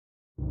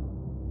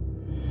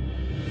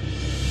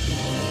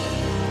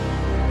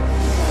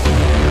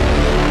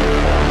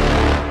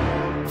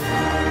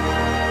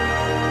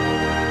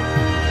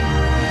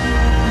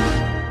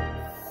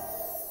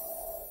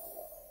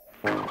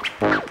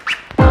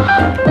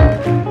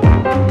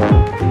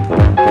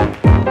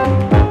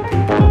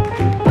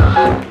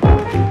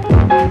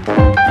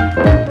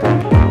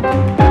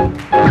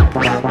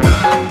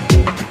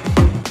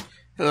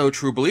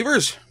true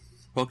believers.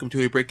 Welcome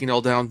to a Breaking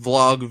All Down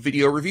vlog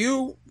video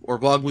review, or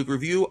vlog week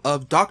review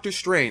of Doctor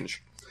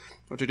Strange,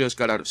 which I just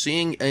got out of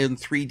seeing in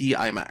 3D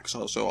IMAX.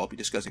 Also, I'll be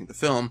discussing the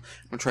film.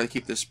 I'm going to try to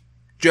keep this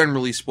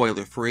generally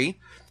spoiler-free.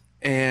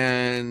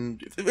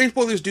 And if any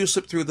spoilers do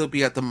slip through, they'll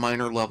be at the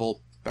minor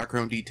level,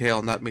 background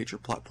detail, not major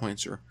plot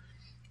points or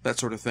that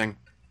sort of thing.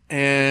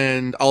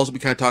 And I'll also be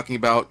kind of talking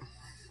about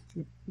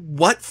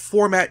what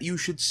format you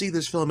should see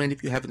this film in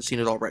if you haven't seen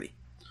it already.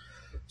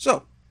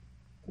 So,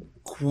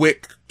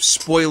 quick,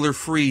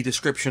 spoiler-free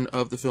description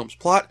of the film's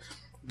plot.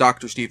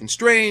 Dr. Stephen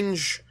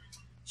Strange,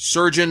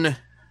 surgeon,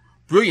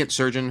 brilliant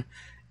surgeon,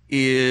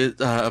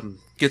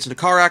 gets in a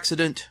car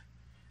accident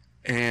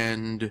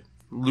and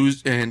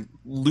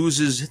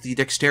loses the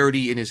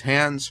dexterity in his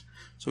hands,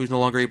 so he's no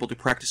longer able to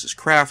practice his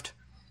craft.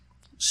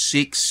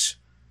 Seeks,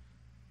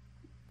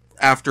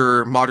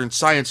 after modern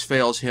science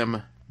fails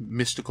him,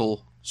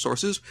 mystical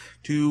sources,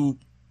 to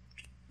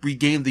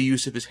regain the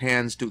use of his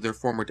hands to their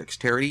former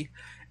dexterity,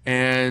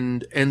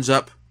 and ends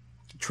up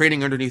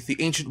training underneath the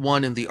Ancient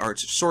One in the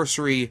arts of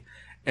sorcery,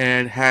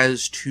 and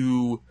has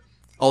to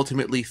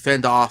ultimately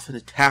fend off an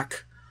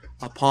attack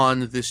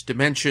upon this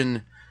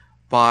dimension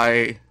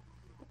by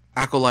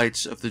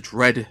acolytes of the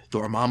dread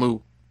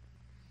Dormammu.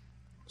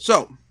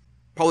 So,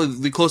 probably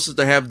the closest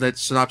I have that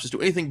synopsis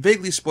to anything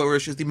vaguely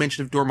spoilerish is the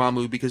mention of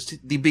Dormammu, because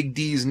the Big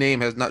D's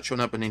name has not shown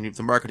up in any of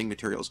the marketing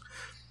materials.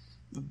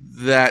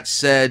 That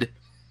said,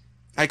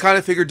 I kind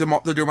of figured the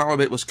Dormammu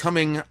bit was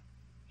coming.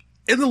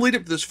 In the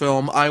lead-up to this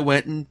film, I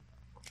went and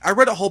I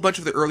read a whole bunch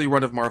of the early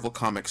run of Marvel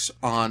Comics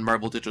on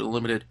Marvel Digital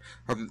Limited,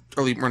 or the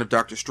early run of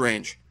Doctor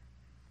Strange.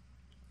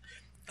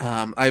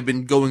 I've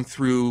been going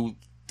through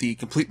the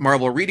complete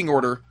Marvel reading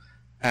order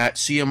at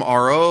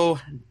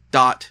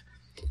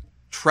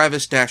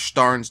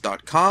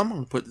cmro.travis-starnes.com. I'm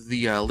going to put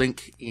the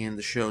link in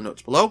the show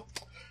notes below,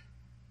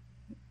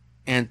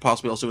 and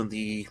possibly also in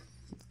the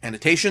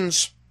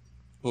annotations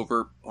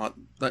over on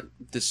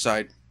this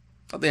side.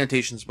 Not the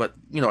annotations, but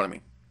you know what I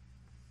mean.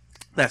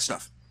 That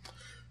stuff.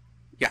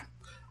 Yeah.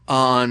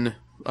 On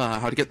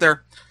how to get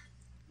there.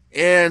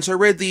 And so I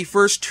read the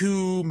first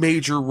two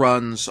major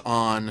runs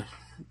on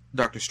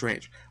Doctor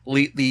Strange.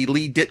 The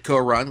Lee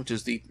Ditko run, which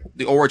is the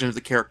origin of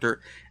the character,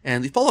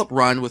 and the follow-up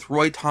run with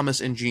Roy Thomas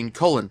and Gene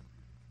Colan.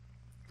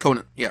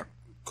 Conan.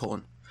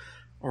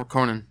 Or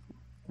Conan.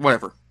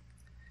 Whatever.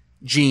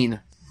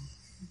 Gene.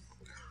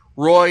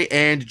 Roy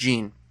and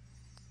Gene.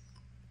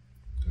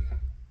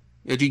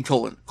 Yeah, Gene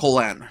Colan.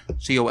 Colan.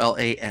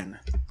 C-O-L-A-N.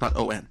 Not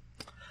O-N.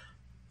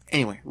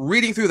 Anyway,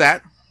 reading through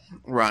that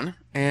run,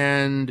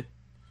 and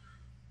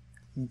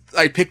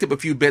I picked up a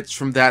few bits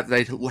from that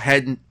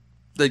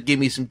that gave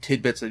me some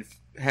tidbits I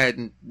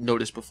hadn't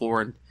noticed before,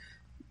 and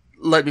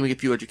let me make a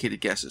few educated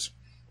guesses.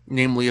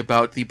 Namely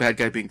about the bad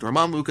guy being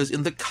Dormammu, because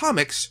in the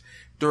comics,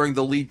 during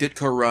the Lee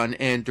Ditko run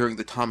and during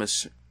the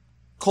Thomas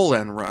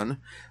Colan run,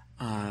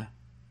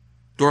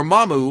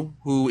 Dormammu,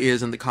 who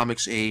is in the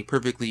comics a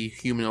perfectly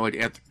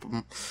humanoid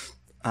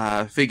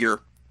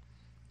figure,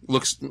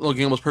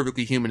 looking almost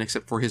perfectly human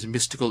except for his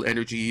mystical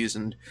energies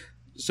and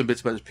some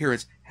bits about his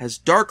appearance, has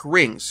dark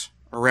rings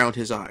around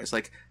his eyes,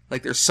 like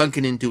they're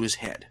sunken into his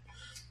head.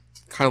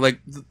 Kind of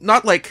like,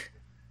 not like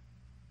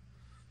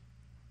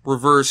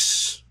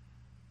reverse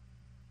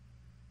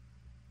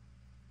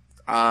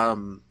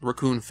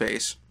raccoon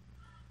face,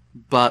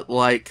 but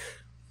like,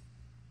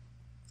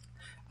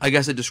 I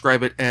guess I'd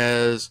describe it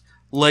as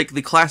like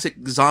the classic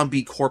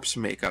zombie corpse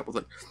makeup.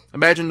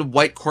 Imagine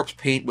white corpse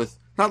paint with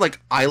not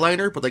like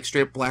eyeliner, but like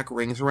straight black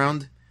rings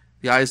around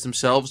the eyes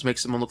themselves,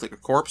 makes someone look like a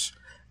corpse.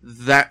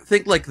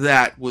 Think like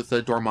that with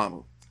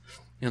Dormammu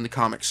in the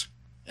comics.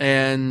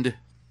 And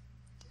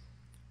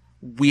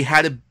we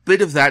had a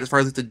bit of that as far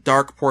as like the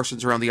dark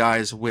portions around the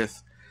eyes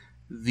with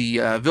the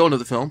villain of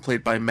the film,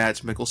 played by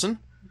Mads Mikkelsen.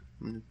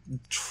 I'm going to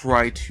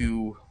try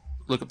to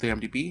look up the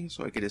IMDb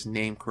so I get his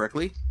name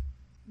correctly.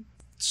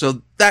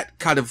 So that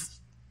kind of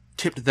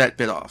tipped that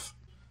bit off.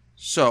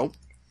 So,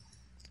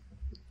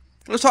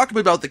 let's talk a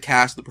bit about the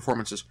cast, the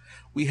performances.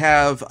 We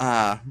have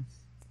a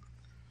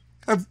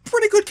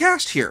pretty good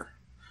cast here.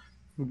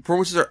 The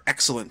performances are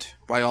excellent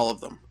by all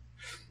of them.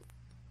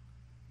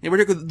 In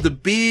particular, the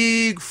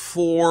big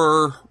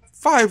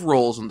 5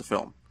 roles in the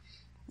film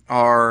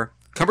are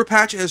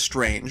Cumberbatch as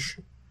Strange,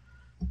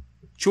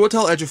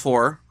 Chiwetel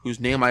Ejiofor, whose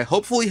name I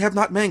hopefully have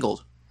not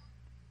mangled,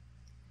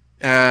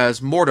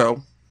 as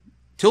Mordo,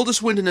 Tilda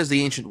Swinton as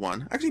the Ancient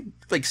One. Actually,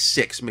 like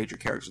 6 major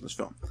characters in this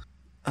film.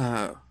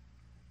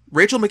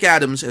 Rachel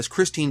McAdams as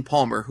Christine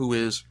Palmer, who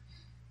is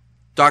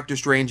Doctor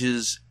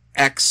Strange's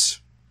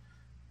ex,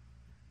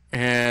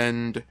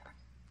 and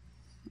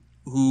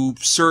who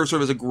serves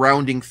sort of as a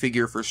grounding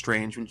figure for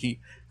Strange when he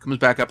comes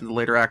back up in the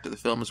later act of the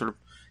film, and sort of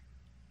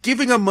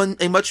giving a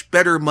much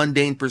better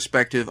mundane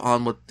perspective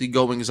on what the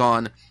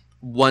goings-on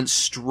once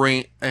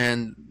Strange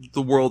and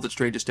the world that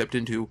Strange has stepped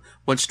into,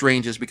 once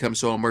Strange has become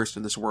so immersed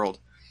in this world,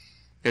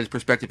 his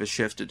perspective has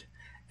shifted.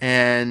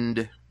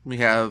 And we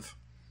have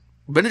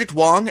Benedict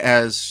Wong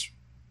as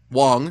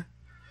Wong,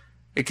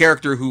 a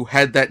character who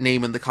had that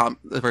name in the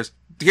the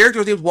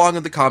character's name is Wong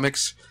in the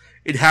comics.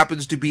 it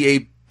happens to be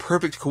a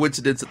perfect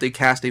coincidence that they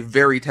cast a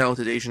very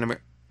talented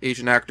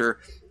Asian actor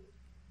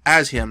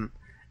as him,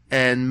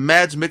 and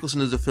Mads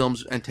Mikkelsen is the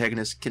film's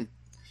antagonist,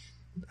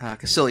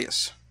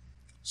 Caecilius.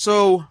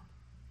 So,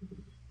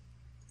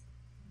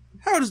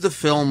 how does the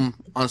film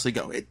honestly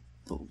go?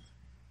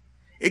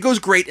 It goes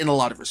great in a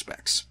lot of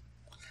respects.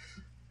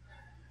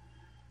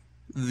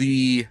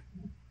 The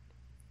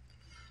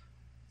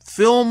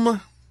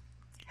film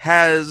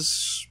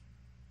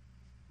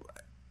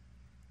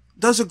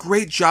does a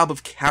great job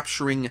of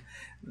capturing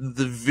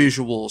the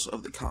visuals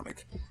of the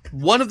comic.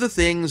 One of the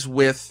things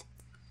with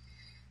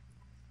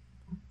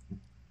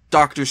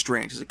Doctor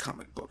Strange is a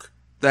comic book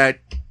that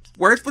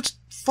where it's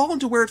fallen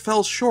to where it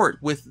fell short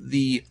with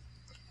the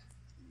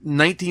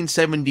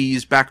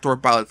 1970s backdoor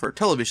pilot for a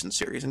television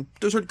series, and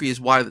to a certain degree is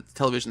why the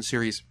television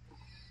series,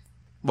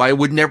 why it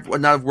would not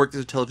have worked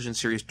as a television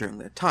series during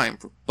that time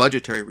for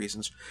budgetary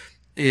reasons,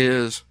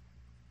 is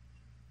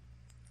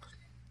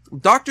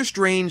Doctor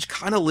Strange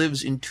kind of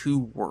lives in two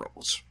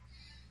worlds.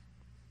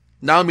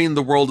 Now I mean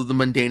the world of the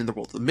mundane and the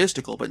world of the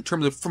mystical, but in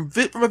terms of from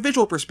a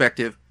visual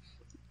perspective,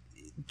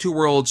 two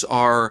worlds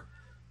are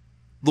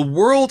the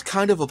world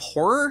kind of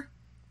horror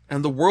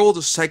and the world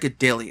of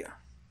psychedelia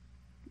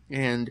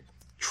and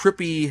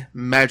trippy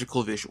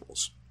magical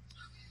visuals.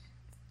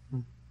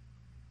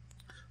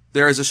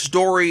 There is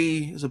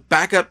a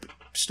backup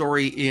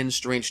story in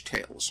Strange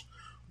Tales,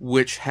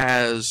 which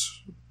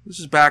this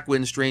is back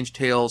when Strange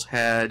Tales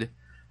had,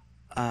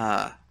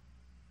 as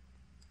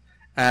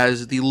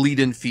the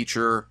lead-in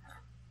feature,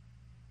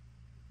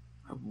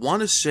 I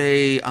want to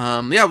say, it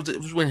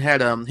was when it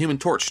had Human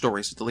Torch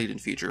stories as the lead-in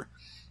feature,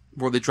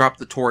 where they dropped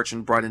the torch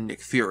and brought in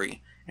Nick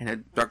Fury, and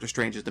had Doctor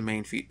Strange as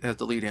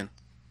the lead-in.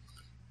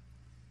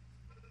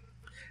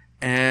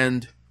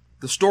 And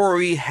the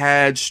story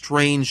had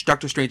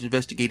Doctor Strange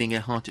investigating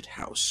a haunted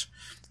house,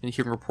 and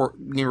hearing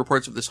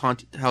reports of this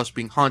haunted house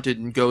being haunted,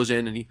 and goes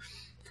in and he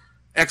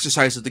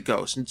exorcises the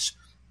ghost. And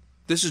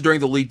this is during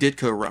the Lee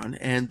Ditko run,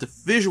 and the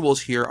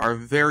visuals here are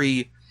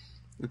very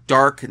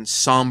dark and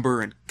somber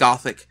and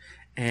gothic,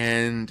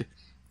 and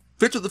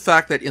fits with the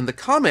fact that in the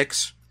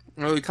comics,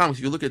 if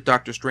you look at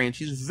Doctor Strange,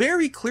 he's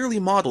very clearly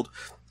modeled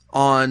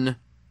on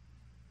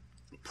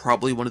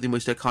probably one of the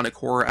most iconic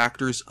horror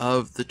actors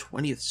of the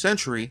 20th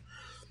century,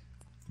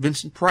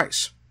 Vincent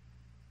Price.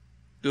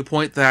 To the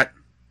point that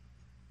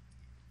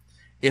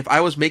if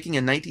I was making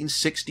a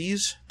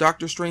 1960s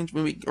Doctor Strange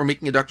movie, or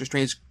making a Doctor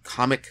Strange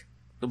comic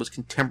that was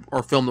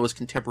film that was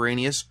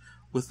contemporaneous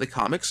with the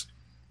comics,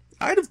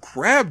 I'd have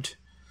grabbed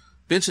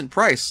Vincent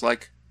Price,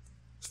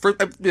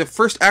 the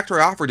first actor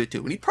I offered it to,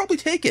 and he'd probably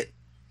take it.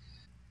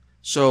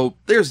 So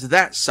there's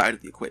that side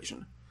of the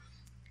equation.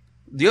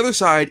 The other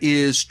side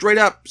is straight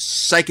up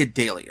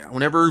psychedelia.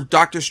 Whenever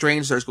Doctor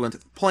Strange starts going through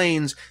the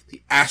planes,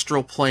 the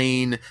astral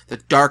plane, the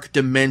dark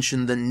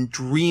dimension, the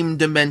dream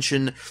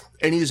dimension,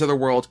 any of these other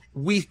worlds,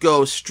 we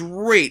go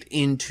straight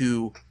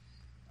into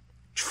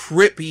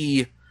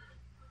trippy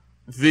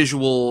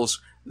visuals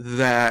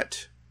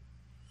that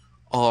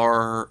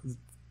are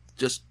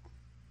just,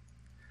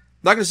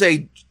 not going to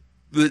say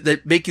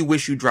that make you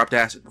wish you dropped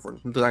acid before.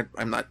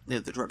 I'm not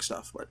into the drug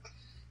stuff, but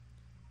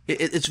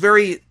it's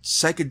very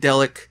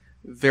psychedelic,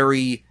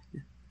 very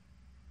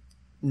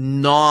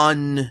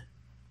non-normal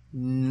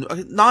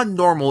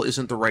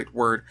isn't the right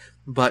word,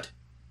 but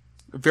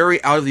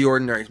very out of the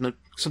ordinary.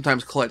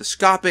 Sometimes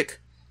kaleidoscopic,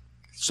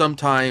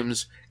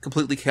 sometimes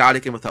completely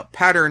chaotic and without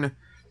pattern,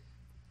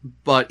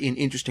 but in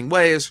interesting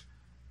ways.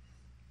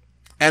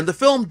 And the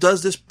film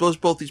does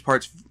both these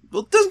parts.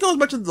 Well, it doesn't go as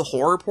much into the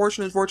horror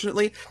portion,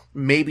 unfortunately.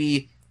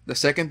 Maybe the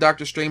second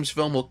Doctor Strange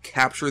film will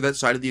capture that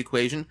side of the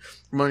equation.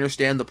 From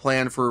understand the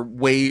plan for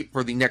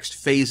the next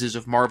phases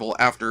of Marvel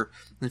after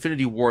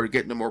Infinity War to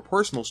get into more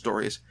personal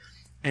stories.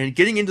 And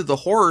getting into the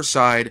horror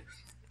side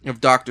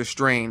of Doctor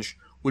Strange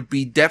would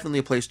be definitely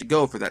a place to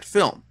go for that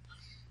film.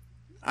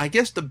 I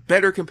guess the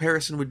better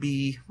comparison would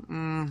be,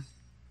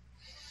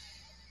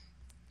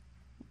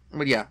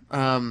 but yeah,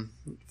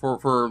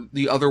 for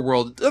the Other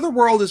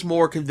World is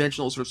more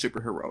conventional sort of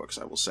superheroics,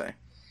 I will say,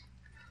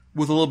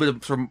 with a little bit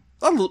of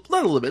not a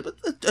little bit, but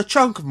a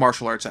chunk of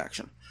martial arts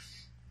action.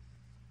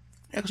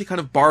 It actually kind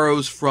of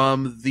borrows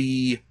from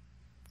the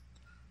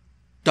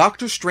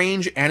Doctor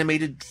Strange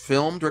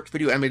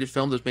direct-to-video animated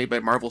film that was made by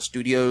Marvel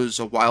Studios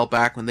a while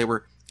back when they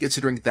were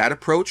considering that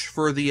approach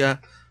for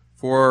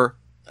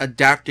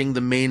adapting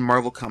the main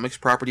Marvel Comics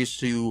properties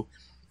to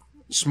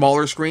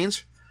smaller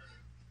screens.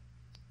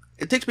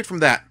 It takes a bit from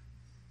that.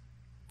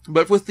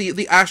 But with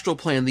the astral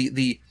plane,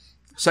 the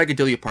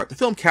psychedelia part, the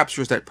film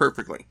captures that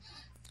perfectly.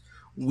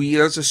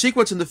 There's a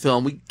sequence in the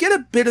film, we get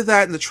a bit of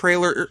that in the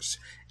trailers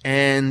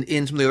and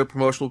in some of the other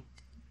promotional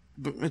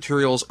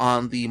materials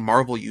on the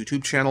Marvel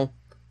YouTube channel,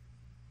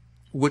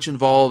 which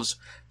involves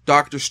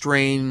Doctor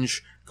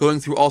Strange going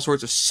through all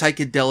sorts of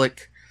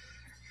psychedelic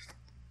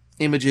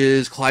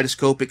images,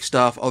 kaleidoscopic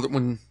stuff,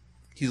 when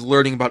he's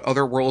learning about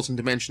other worlds and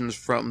dimensions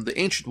from the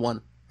Ancient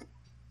One.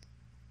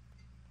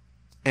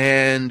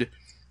 And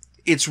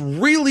it's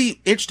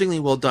really interestingly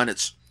well done.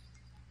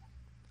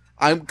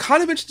 I'm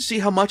kind of interested to see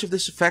how much of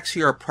this effects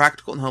here are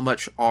practical and how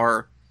much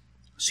are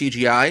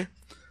CGI.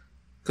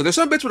 Because there's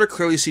some bits that are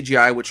clearly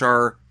CGI, which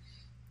are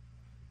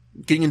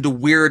getting into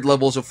weird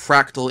levels of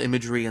fractal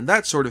imagery and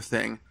that sort of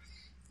thing.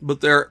 But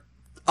there are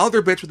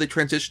other bits where they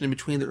transition in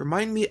between that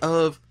remind me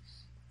of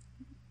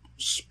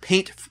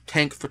paint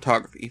tank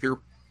photography.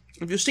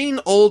 If you've seen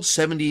old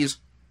 70s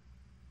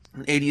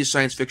and 80s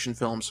science fiction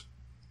films,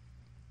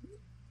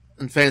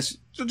 and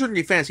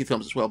certainly fantasy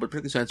films as well, but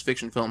particularly science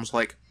fiction films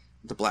like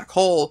The Black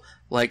Hole,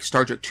 like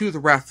Star Trek II, The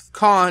Wrath of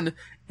Khan,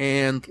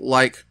 and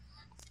like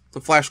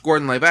the Flash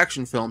Gordon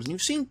live-action films, and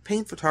you've seen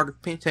paint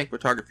tank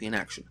photography in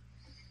action.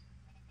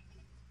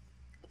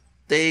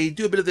 They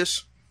do a bit of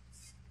this.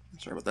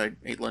 Sorry about that,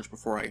 I ate lunch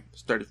before I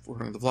started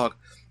recording the vlog.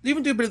 They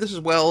even do a bit of this as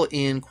well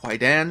in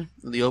Kwaidan,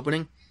 in the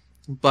opening,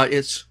 but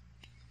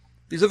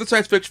these other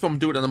science fiction films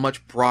do it on a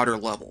much broader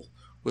level,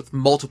 with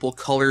multiple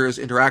colors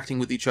interacting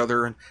with each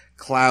other and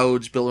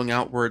clouds billowing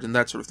outward and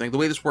that sort of thing. The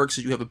way this works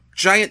is you have a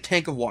giant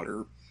tank of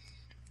water.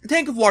 A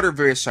tank of water of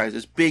various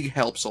sizes. Big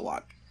helps a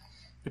lot,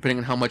 depending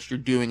on how much you're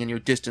doing and your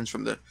distance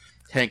from the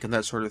tank and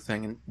that sort of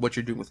thing, and what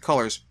you're doing with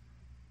colors.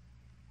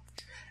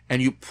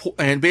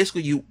 And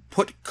basically you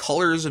put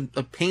colors and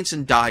paints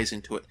and dyes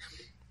into it.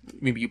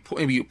 Maybe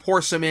you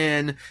pour some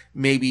in.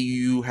 Maybe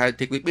you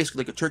take basically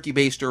like a turkey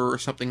baster or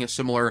something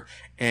similar,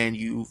 and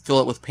you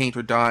fill it with paint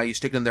or dye. You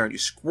stick it in there and you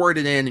squirt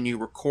it in, and you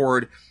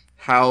record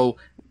how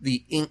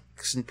the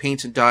inks and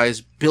paints and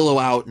dyes billow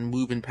out and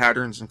move in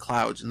patterns and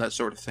clouds and that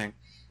sort of thing,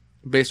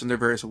 based on their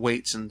various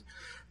weights and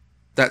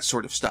that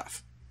sort of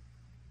stuff.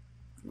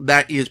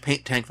 That is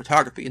paint tank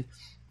photography, and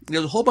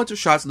there's a whole bunch of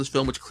shots in this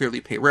film which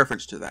clearly pay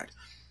reference to that.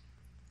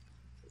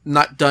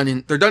 They're done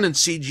in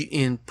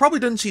CGI, probably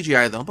done in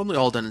CGI though, probably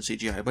all done in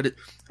CGI, but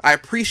I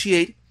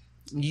appreciate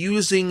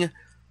using,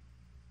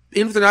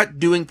 even if they're not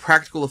doing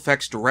practical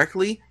effects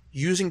directly,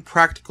 using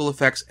practical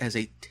effects as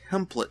a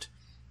template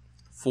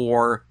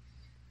for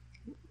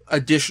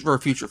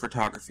future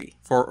photography,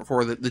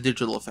 for the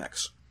digital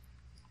effects.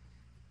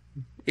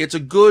 It's a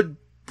good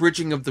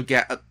bridging of the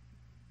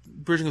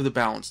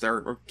balance there,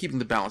 or keeping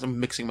the balance. I'm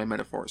mixing my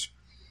metaphors.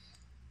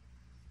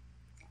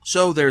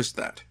 So there's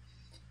that.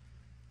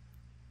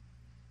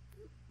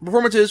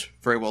 Performances,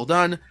 very well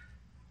done.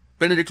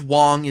 Benedict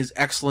Wong is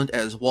excellent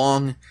as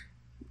Wong.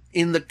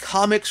 In the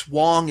comics,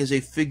 Wong is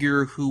a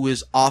figure who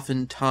is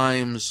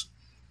oftentimes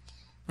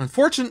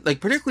unfortunate,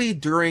 like particularly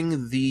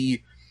during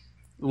the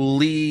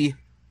Lee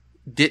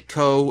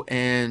Ditko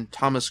and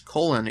Thomas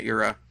Colin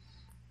era.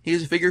 He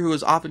is a figure who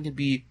often can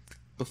be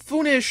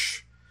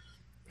buffoonish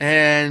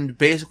and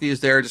basically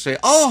is there to say,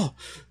 "Oh,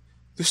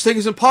 this thing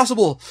is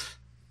impossible.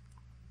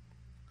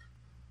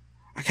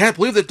 I can't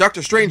believe that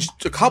Doctor Strange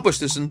accomplished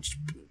this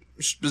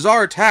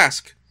bizarre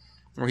task."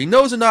 Or he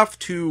knows enough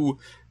to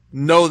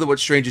know that what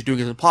Strange is doing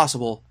is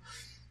impossible,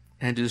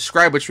 and to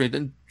describe what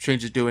Strange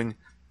is doing,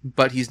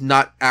 but he's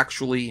not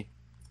actually...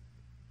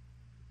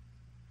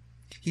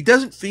 He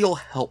doesn't feel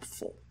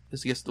helpful,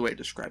 is I guess the way to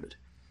describe it.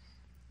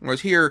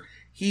 Whereas here,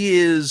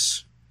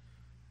 his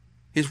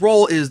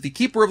role is the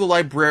keeper of the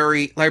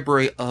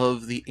library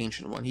of the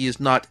Ancient One. He is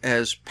not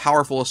as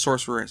powerful a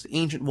sorcerer as the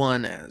Ancient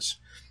One, as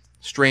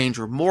Strange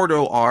or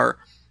Mordo are,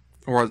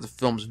 or the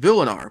film's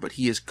villain are, but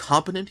he is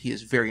competent, he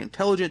is very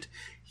intelligent,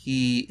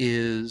 he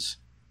is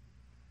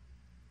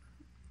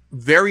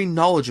very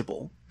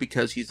knowledgeable,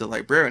 because he's the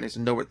librarian, he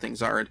doesn't know what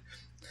things are, and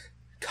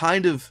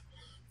kind of,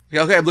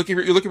 okay, you're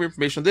looking for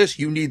information on this,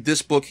 you need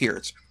this book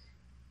here.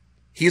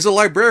 He's a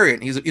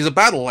librarian, he's a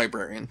battle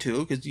librarian,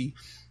 too, because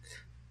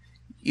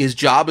his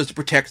job is to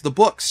protect the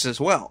books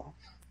as well.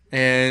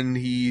 And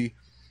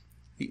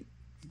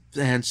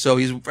so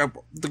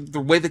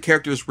the way the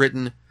character is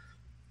written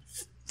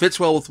fits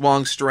well with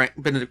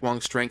Benedict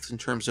Wong's strengths in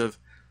terms of,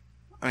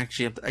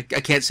 actually, I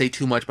can't say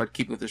too much about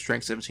keeping with his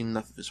strengths, I haven't seen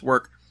enough of his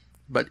work,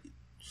 but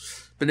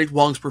Benedict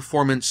Wong's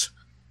performance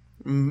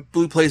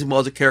plays him well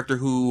as a character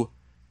who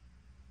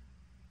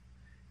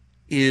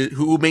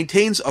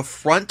maintains a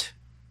front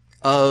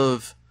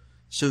of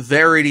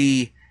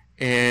severity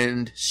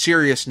and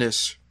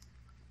seriousness,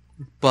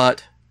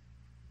 but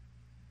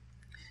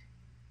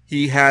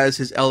he has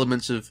his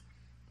elements of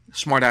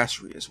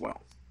smartassery as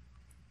well.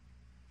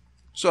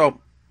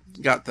 So,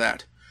 got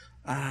that.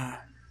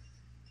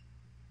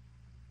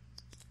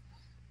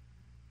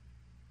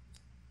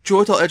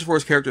 Chiwetel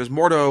Ejiofor's character is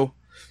Mordo.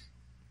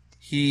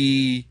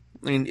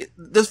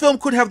 This film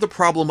could have the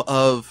problem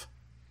of,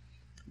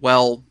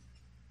 well,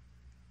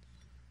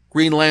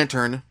 Green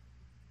Lantern.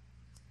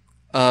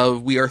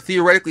 We are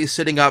theoretically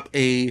setting up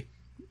a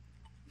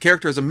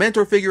character as a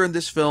mentor figure in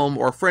this film,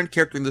 or a friend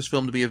character in this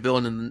film, to be a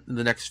villain in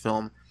the next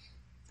film,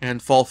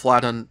 and fall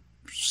flat on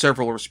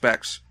several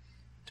respects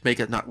to make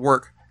it not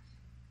work.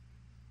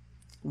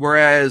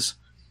 Whereas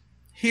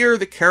here,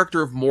 the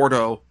character of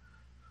Mordo,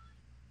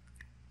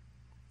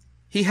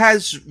 he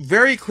has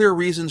very clear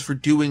reasons for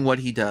doing what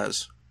he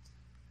does.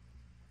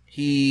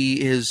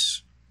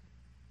 He's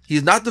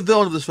not the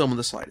villain of this film in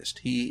the slightest.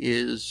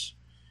 He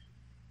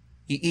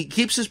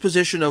keeps his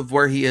position of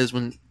where he is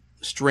when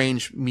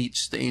Strange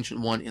meets the Ancient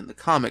One in the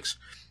comics.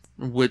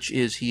 which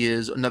is he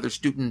is another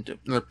student,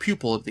 another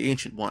pupil of the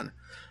Ancient One.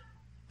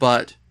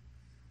 But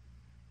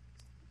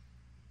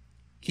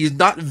he's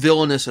not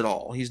villainous at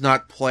all. He's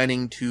not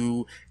planning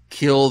to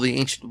kill the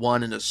Ancient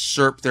One and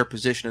usurp their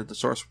position as the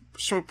Sorcerer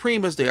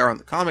Supreme as they are in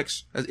the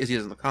comics, as he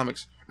is in the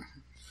comics.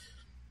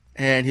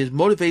 And his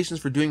motivations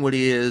for doing what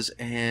he is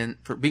and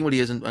for being what he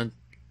is and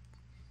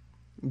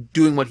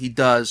doing what he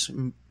does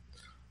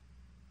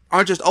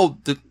aren't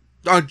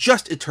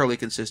just eternally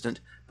consistent,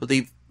 but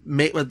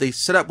they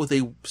set up with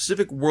a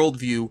specific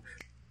worldview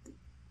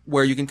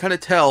where you can kind of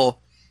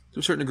tell to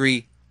a certain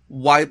degree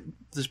why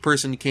this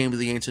person came to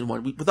the Ancient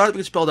One. Without it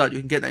being spelled out, you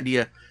can get an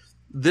idea.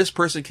 This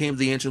person came to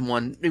the Ancient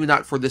One, maybe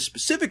not for this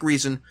specific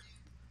reason,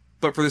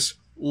 but for this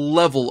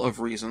level of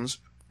reasons.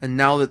 And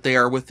now that they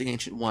are with the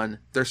Ancient One,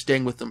 they're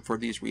staying with them for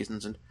these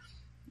reasons and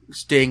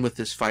staying with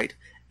this fight.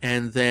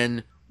 And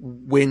then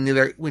when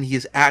he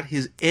is at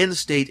his end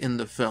state in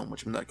the film,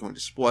 which I'm not going to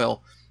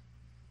spoil,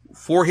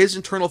 for his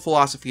internal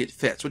philosophy it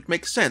fits, which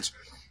makes sense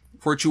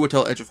for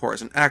Chiwetel Ejiofor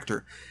as an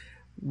actor.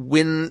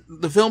 When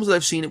the films that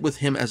I've seen it with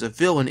him as a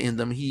villain in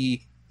them,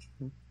 he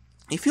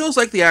feels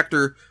like the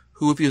actor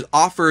who, if he was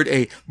offered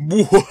a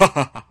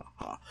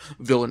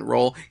villain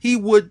role, he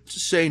would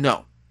say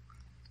no.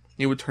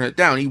 He would turn it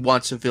down. He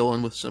wants a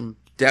villain with some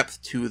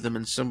depth to them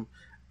and some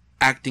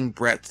acting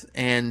breadth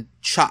and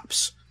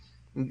chops.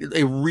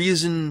 A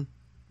reason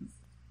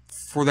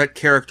for that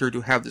character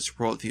to have this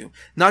worldview.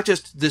 Not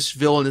just this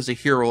villain is a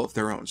hero of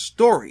their own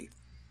story,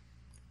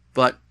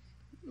 but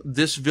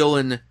this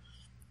villain,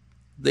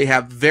 they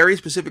have very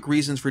specific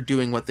reasons for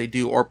doing what they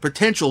do, or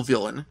potential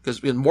villain, because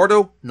in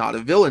Mordo, not a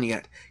villain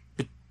yet.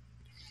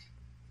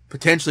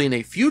 Potentially in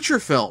a future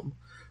film,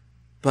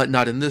 but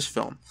not in this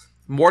film.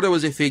 Mordo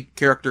is a fake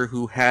character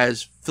who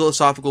has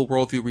philosophical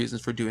worldview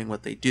reasons for doing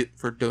what they do,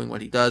 for doing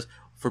what he does,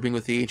 for being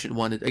with the Ancient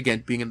One, and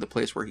again, being in the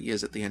place where he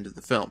is at the end of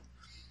the film.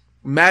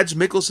 Mads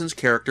Mikkelsen's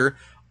character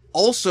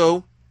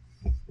also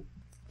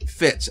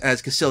fits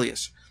as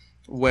Caecilius,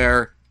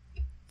 where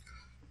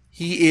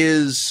he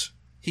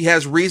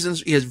has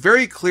reasons, he has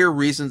very clear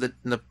reasons that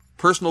in the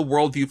personal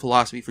worldview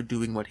philosophy for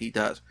doing what he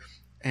does.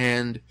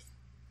 And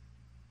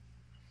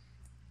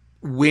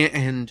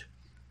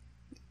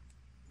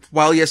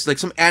while yes, like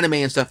some anime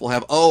and stuff will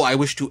have, I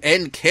wish to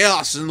end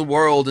chaos in the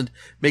world and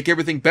make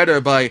everything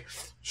better by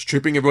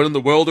stripping everyone in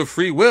the world of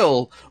free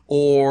will,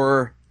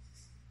 or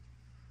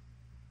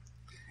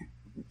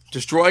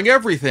destroying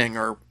everything,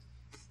 or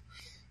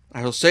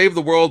I will save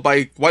the world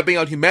by wiping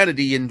out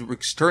humanity and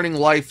returning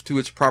life to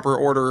its proper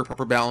order,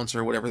 proper balance,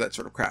 or whatever, that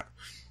sort of crap,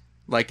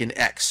 like in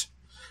X.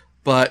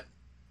 But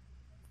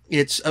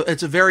it's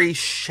a very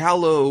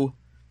shallow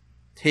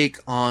take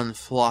on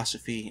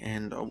philosophy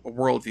and a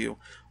worldview.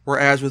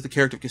 Whereas with the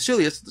character of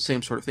Caecilius, the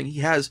same sort of thing.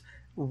 He has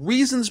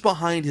reasons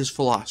behind his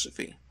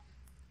philosophy.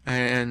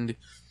 And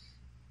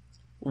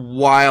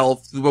while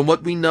from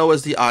what we know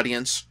as the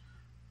audience,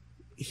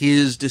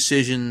 his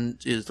decision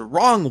is the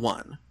wrong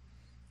one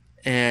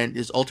and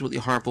is ultimately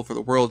harmful for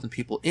the world and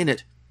people in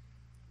it,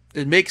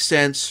 it makes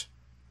sense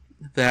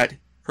that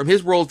from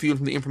his worldview and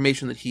from the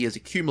information that he has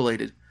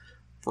accumulated,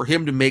 for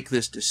him to make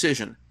this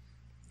decision,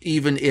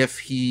 even if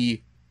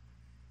he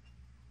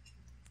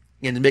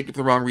make it for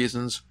the wrong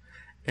reasons,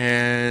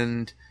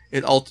 and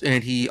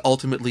he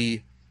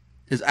ultimately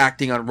is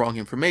acting on wrong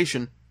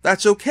information,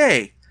 that's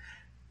okay.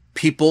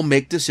 People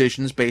make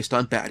decisions based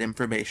on bad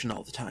information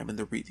all the time in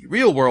the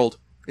real world.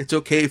 It's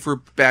okay for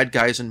bad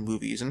guys in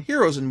movies and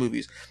heroes in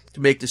movies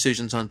to make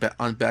decisions on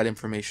bad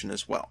information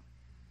as well.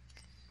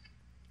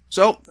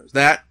 So, there's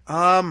that.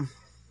 I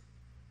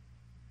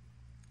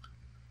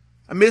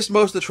missed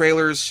most of the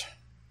trailers.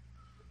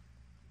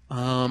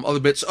 Other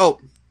bits.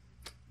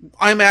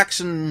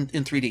 IMAX in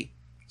 3D.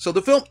 So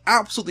the film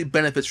absolutely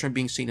benefits from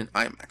being seen in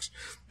IMAX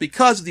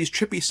because of these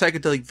trippy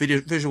psychedelic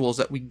visuals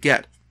that we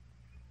get.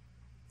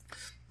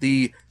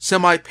 The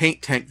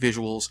semi-paint tank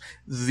visuals,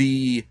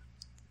 the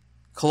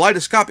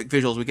kaleidoscopic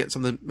visuals we get in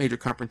some of the major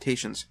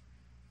confrontations.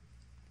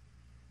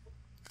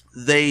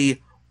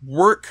 They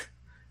work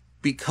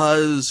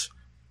because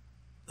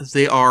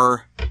they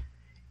work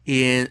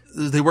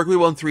really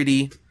well in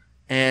 3D,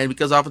 and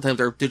because oftentimes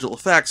they're digital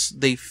effects,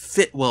 they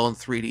fit well in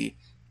 3D.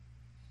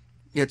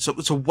 It's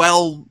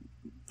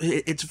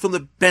from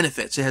the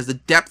benefits. It has the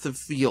depth of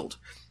field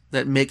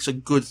that makes a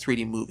good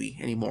 3D movie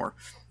anymore.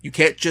 You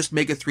can't just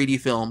make a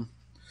 3D film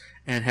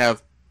and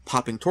have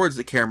popping towards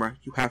the camera.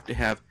 You have to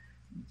have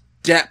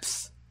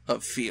depth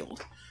of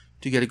field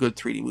to get a good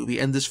 3D movie.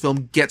 And this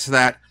film gets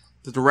that.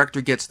 The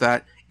director gets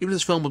that. Even if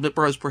this film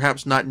was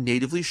perhaps not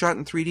natively shot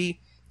in 3D,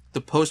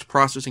 the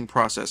post-processing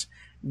process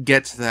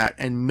gets that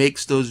and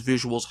makes those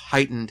visuals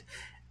heightened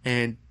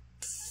and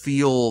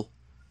feel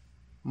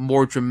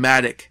more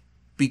dramatic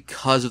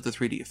because of the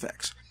 3D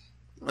effects.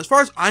 As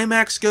far as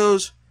IMAX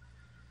goes,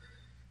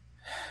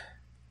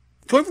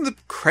 going from the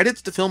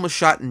credits, the film was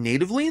shot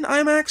natively in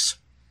IMAX,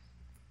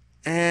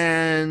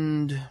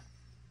 and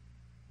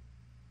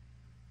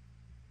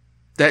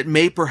that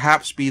may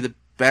perhaps be the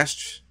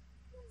best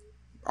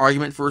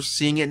argument for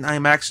seeing it in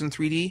IMAX in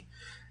 3D.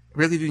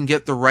 Really, if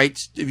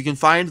you can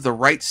find the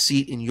right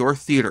seat in your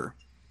theater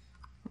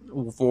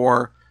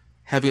for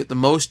having it the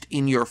most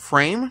in your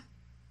frame,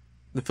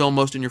 the film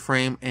most in your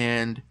frame,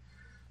 and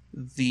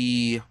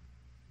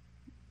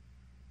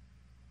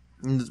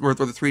where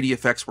the 3D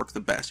effects work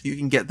the best. If you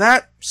can get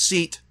that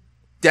seat,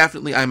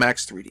 definitely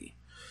IMAX 3D.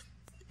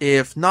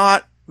 If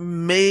not,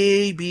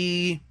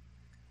 maybe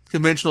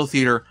conventional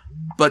theater,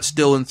 but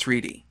still in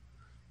 3D.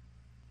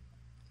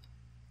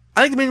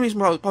 I think the main reason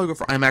probably go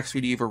for IMAX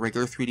 3D over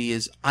regular 3D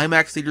is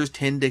IMAX theaters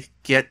tend to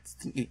get...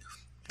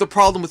 The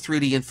problem with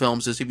 3D in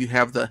films is if you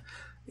have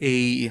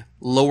a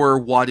lower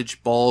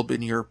wattage bulb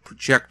in your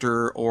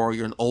projector, or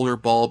you're an older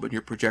bulb in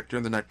your projector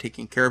and they're not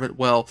taking care of it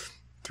well,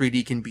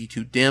 3D can be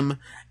too dim,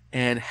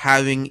 and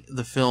having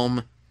the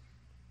film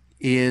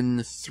in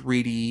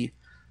 3D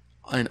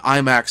in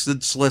IMAX,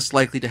 it's less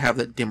likely to have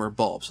that dimmer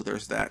bulb, so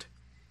there's that.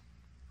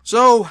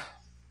 So,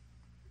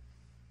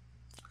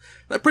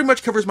 that pretty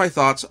much covers my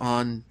thoughts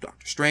on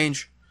Doctor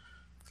Strange.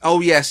 Oh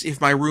yes,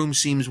 if my room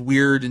seems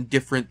weird and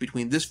different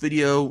between this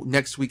video,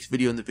 next week's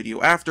video, and the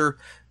video after,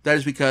 that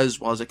is because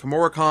while I was at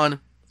KomuraCon,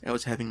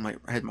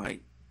 I had my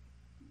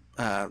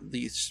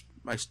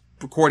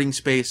recording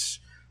space,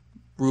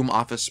 room,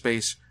 office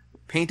space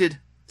painted.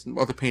 Some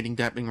other painting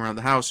happening around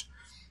the house,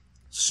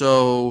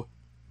 so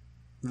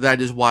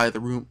that is why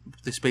the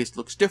space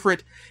looks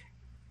different.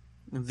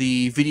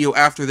 The video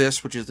after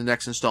this, which is the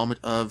next installment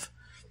of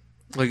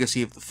Legends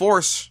of the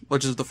Force,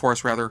 was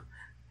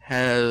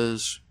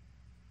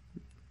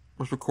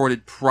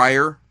recorded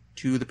prior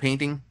to the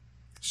painting,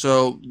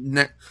 so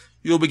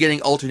you'll be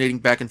getting alternating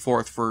back and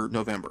forth for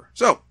November.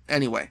 So,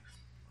 anyway,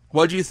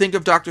 what do you think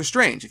of Doctor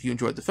Strange? If you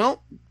enjoyed the film,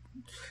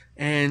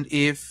 and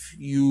if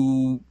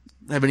you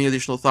have any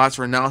additional thoughts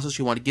or analysis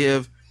you want to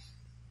give,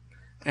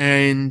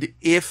 and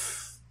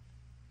if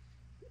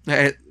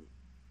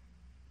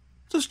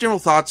just general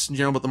thoughts in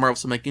general about the Marvel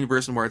Cinematic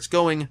Universe and where it's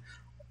going,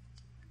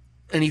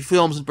 any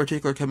films in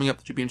particular coming up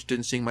that you'd be interested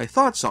in seeing my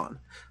thoughts on,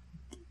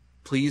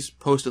 please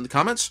post in the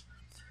comments.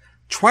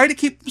 Try to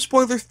keep them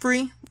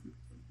spoiler-free,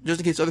 just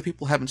in case other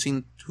people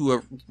who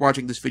are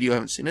watching this video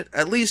haven't seen it.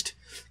 At least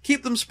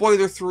keep them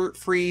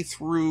spoiler-free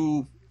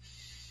through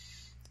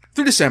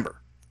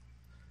December.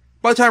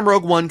 By the time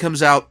Rogue One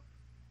comes out,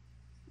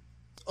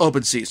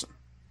 open season.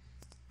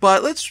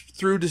 But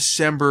through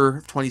December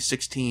of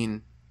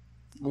 2016,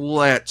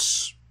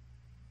 let's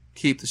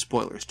keep the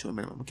spoilers to a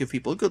minimum. We'll give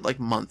people a good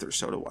month or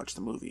so to watch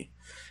the movie.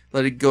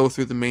 Let it go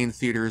through the main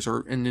theaters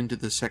and into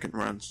the second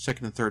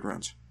and third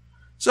rounds.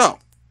 So,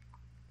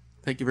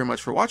 thank you very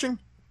much for watching.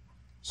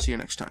 See you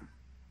next time.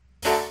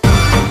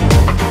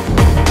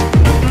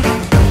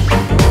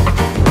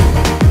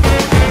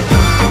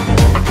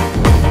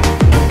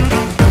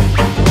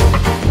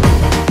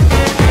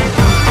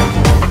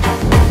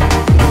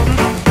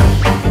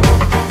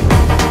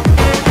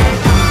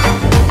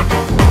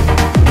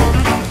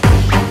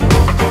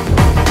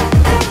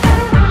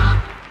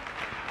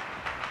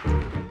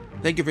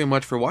 Thank you very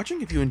much for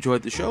watching. If you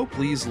enjoyed the show,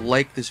 please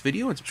like this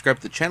video and subscribe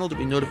to the channel to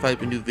be notified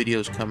when new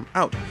videos come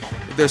out.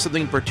 If there's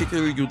something in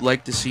particular you'd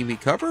like to see me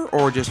cover,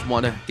 or just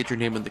want to get your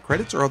name in the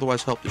credits or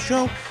otherwise help the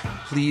show,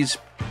 please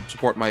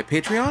support my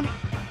Patreon.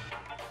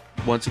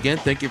 Once again,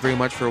 thank you very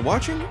much for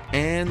watching,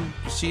 and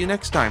see you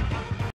next time.